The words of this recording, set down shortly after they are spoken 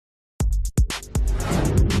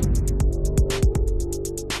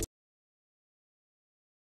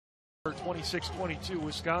26-22,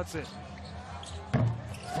 Wisconsin.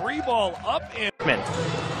 3-ball up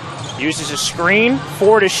and uses a screen,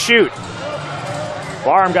 4 to shoot.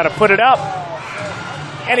 Barham got to put it up,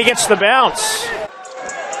 and he gets the bounce.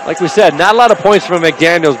 Like we said, not a lot of points from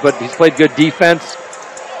McDaniels, but he's played good defense.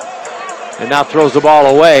 And now throws the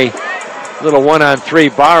ball away. Little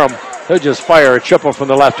 1-on-3. Barham, he'll just fire a triple from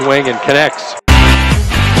the left wing and connects.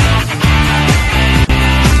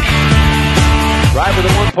 Drive with a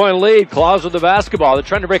 1-point lead. Claus with the basketball. They're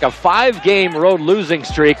trying to break a 5-game road losing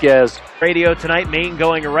streak as Radio tonight, Maine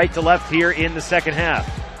going right to left here in the second half.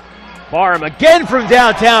 Barham again from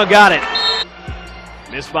downtown, got it.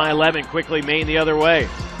 Missed by 11, quickly Maine the other way.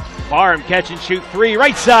 Barham catch and shoot 3,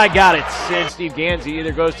 right side, got it. And Steve Gansey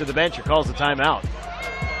either goes to the bench or calls the timeout.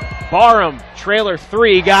 Barham, trailer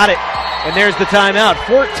 3, got it. And there's the timeout.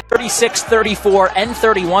 36, 34, and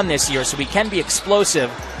 31 this year, so we can be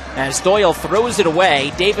explosive. As Doyle throws it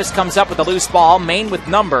away, Davis comes up with a loose ball. Maine with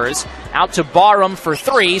numbers. Out to Barham for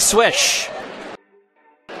 3, swish.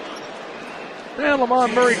 And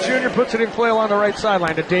Lamont Murray Jr. puts it in play along the right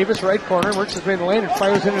sideline to Davis, right corner, works his way in the lane and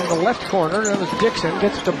fires it into the left corner. That was Dixon,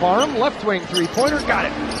 gets it to Barham, left wing 3-pointer, got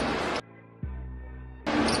it.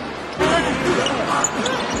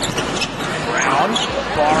 Brown,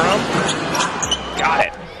 Barham, got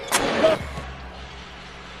it.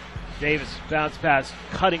 Davis bounce pass,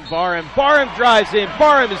 cutting Barham. Barham drives in,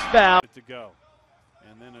 Barham is fouled. To go.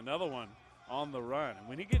 And then another one on the run. And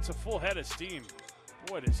when he gets a full head of steam,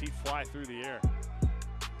 boy, does he fly through the air.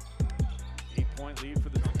 8-point lead for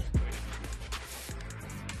the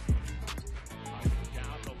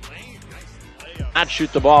not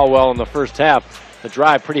shoot the ball well in the first half. The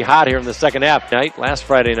drive pretty hot here in the second half. Last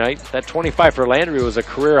Friday night, that 25 for Landry was a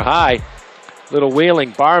career high. Little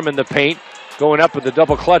wheeling, Barham in the paint, going up with the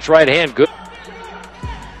double clutch right hand. Good.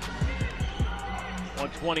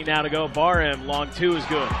 1:20 now to go. Barham, long 2 is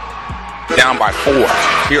good. Down by 4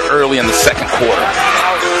 here early in the second quarter.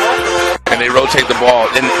 And they rotate the ball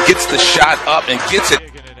and gets the shot up and gets it.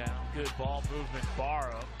 Good ball movement,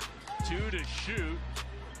 Barham. 2 to shoot.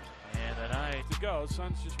 And a night to go.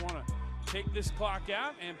 Suns just want to take this clock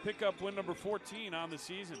out and pick up win number 14 on the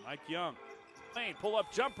season. Mike Young. Lane, pull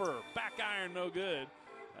up jumper. Back iron, no good.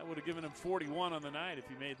 That would have given him 41 on the night if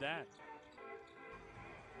he made that.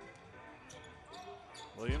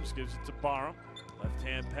 Williams gives it to Barham.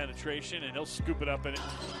 Left-hand penetration, and he'll scoop it up in it.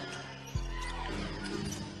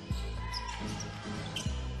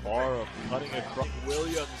 Barham cutting across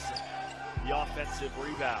Williams, the offensive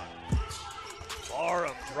rebound.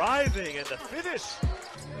 Barham driving, and the finish.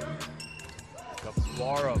 Here comes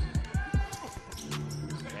Barham.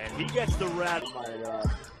 And he gets the rat.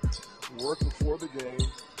 Work before the game.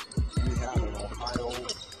 We have an Ohio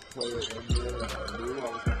player in there.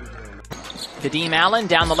 Kadeem Allen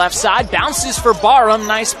down the left side, bounces for Barham,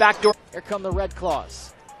 nice backdoor. Here come the Red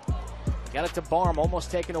Claws. Got it to Barham,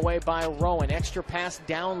 almost taken away by Rowan. Extra pass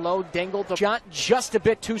down low, dangled the shot just a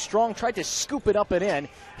bit too strong, tried to scoop it up and in.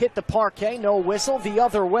 Hit the parquet, no whistle, the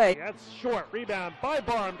other way. That's short, rebound by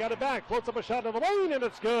Barham, got it back, floats up a shot to the lane, and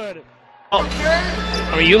it's good.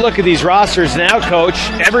 I mean, you look at these rosters now, Coach.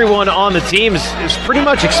 Everyone on the team is pretty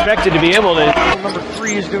much expected to be able to. Number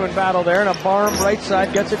 3 is doing battle there, and a Barham right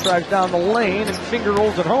side gets it, drives down the lane, and finger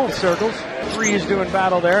rolls it home, circles. 3 is doing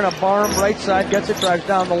battle there, and a Barham right side gets it, drives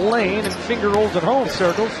down the lane, and finger rolls it home,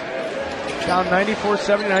 circles. Down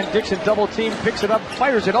 94-79, Dixon double team, picks it up,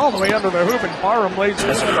 fires it all the way under the hoop, and Barham lays it.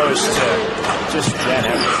 As opposed to just jet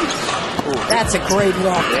everything. That's a great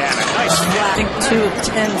walk. Yeah, nice. I think 2 of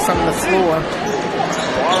 10 from the floor.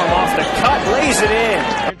 Barham off the cut, lays it in.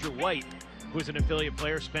 Andrew White, who's an affiliate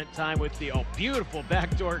player, spent time with the beautiful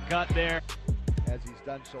backdoor cut there. As he's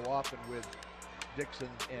done so often with Dixon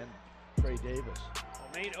and Trey Davis.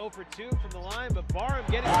 Maine 0 for 2 from the line, but Barham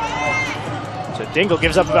getting it. So Dingle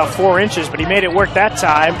gives up about 4 inches, but he made it work that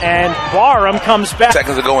time, and Barham comes back.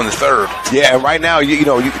 Seconds ago in the third. Yeah, right now,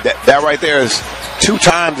 that right there is 2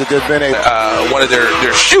 times that there's been one of their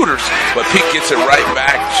shooters, but Pete gets it right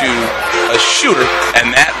back to a shooter,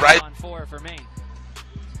 and that right. On 4 for Maine.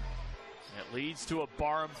 It leads to a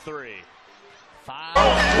Barham 3.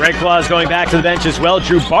 5. Red Claws going back to the bench as well.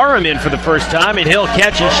 Drew Barham in for the first time, and he'll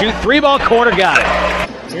catch and shoot. 3-ball corner, got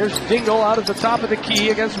it. Here's Dingle out at the top of the key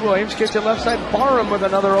against Williams. Kicks it left side. Barham with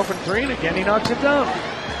another open 3, and again he knocks it down.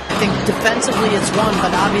 I think defensively it's one,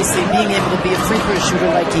 but obviously being able to be a free throw shooter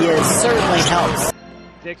like he is certainly helps.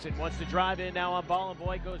 Dixon wants to drive in now on ball, and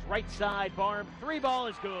boy goes right side. Barham 3-ball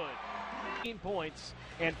is good. 15 points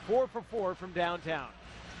and 4 for 4 from downtown.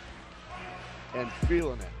 And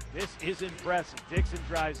feeling it. This is impressive. Dixon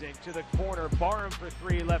drives in to the corner. Barham for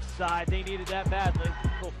 3 left side. They needed that badly.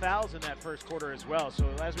 technical fouls in that first quarter as well. So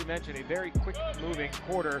as we mentioned, a very quick moving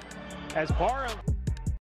quarter as Barham